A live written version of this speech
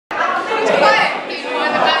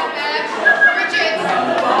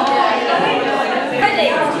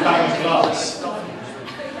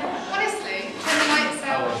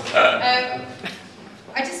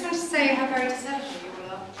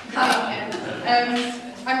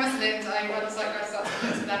I'm Rosalind. I run Zeitgeist Arts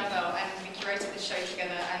with Annabelle, and we curated this show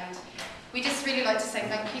together. And we just really like to say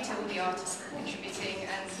thank you to all the artists for contributing,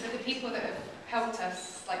 and for the people that have helped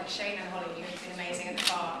us, like Shane and Holly, who have been amazing at the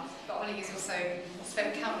bar. But Holly has also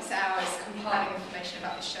spent countless hours compiling information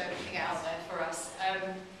about the show and putting it out there for us.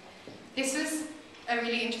 This was a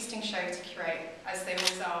really interesting show to curate, as they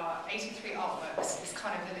always are. 83 artworks is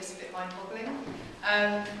kind of a little bit mind-boggling.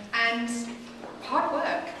 And hard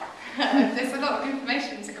work. There's a lot of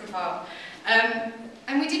information to compile.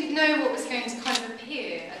 And we didn't know what was going to kind of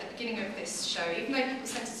appear at the beginning of this show. Even though people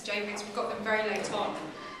sent us JPEGs, we got them very late on.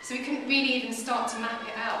 So we couldn't really even start to map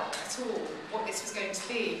it out at all, what this was going to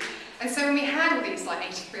be. And so when we had all these like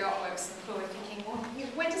 83 artworks on the floor, we were thinking, well,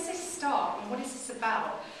 where does this start? And what is this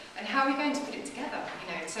about? And how are we going to put it together?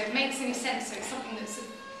 You know, so it makes any sense, so it's something that's of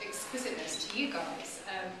exquisiteness to you guys.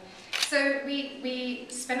 So we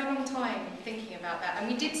spent a long time thinking about that,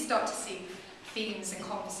 and we did start to see themes and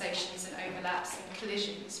conversations and overlaps and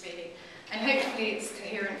collisions, really. And hopefully it's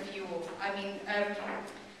coherent for you all. I mean,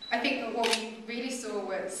 I think that what we really saw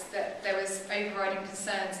was that there was overriding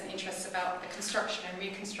concerns and interests about the construction and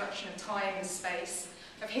reconstruction of time and space,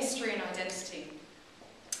 of history and identity.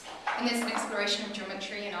 And there's an exploration of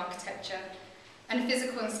geometry and architecture, and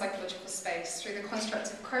physical and psychological space through the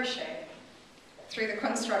construct of crochet, through the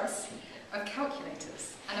constructs of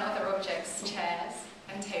calculators and other objects, chairs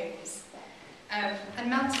and tables, and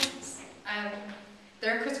mountains.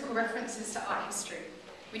 There are critical references to art history.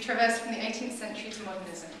 We traverse from the 18th century to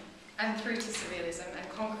modernism, and through to surrealism and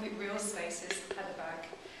concrete real spaces at the back.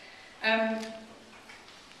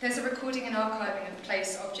 There's a recording and archiving of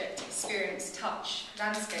place, object, experience, touch,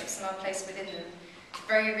 landscapes and our place within them.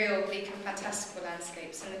 Very real, bleak and fantastical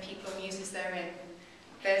landscapes and the people and muses therein.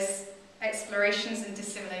 There's explorations and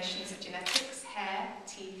dissimulations of genetics, hair,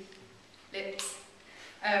 teeth, lips.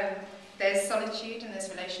 There's solitude and there's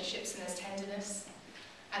relationships and there's tenderness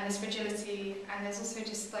and there's fragility and there's also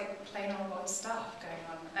just like plain old world stuff going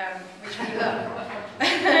on, which we love.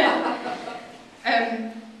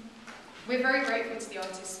 We're very grateful to the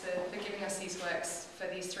artists for giving us these works for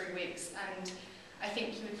these 3 weeks, and I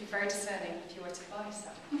think you would be very discerning if you were to buy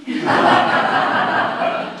some.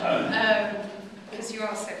 Because you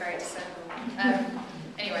are so very discernible.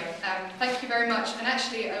 Anyway, thank you very much. And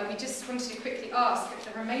actually, we just wanted to quickly ask if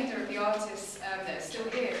the remainder of the artists that are still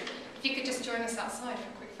here, if you could just join us outside for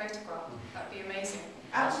a quick photograph, that would be amazing.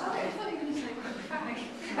 Outside? I thought you were going to say quick fag.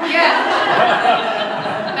 Yeah,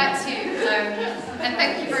 that too. And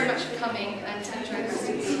thank you very much for coming and to enjoy the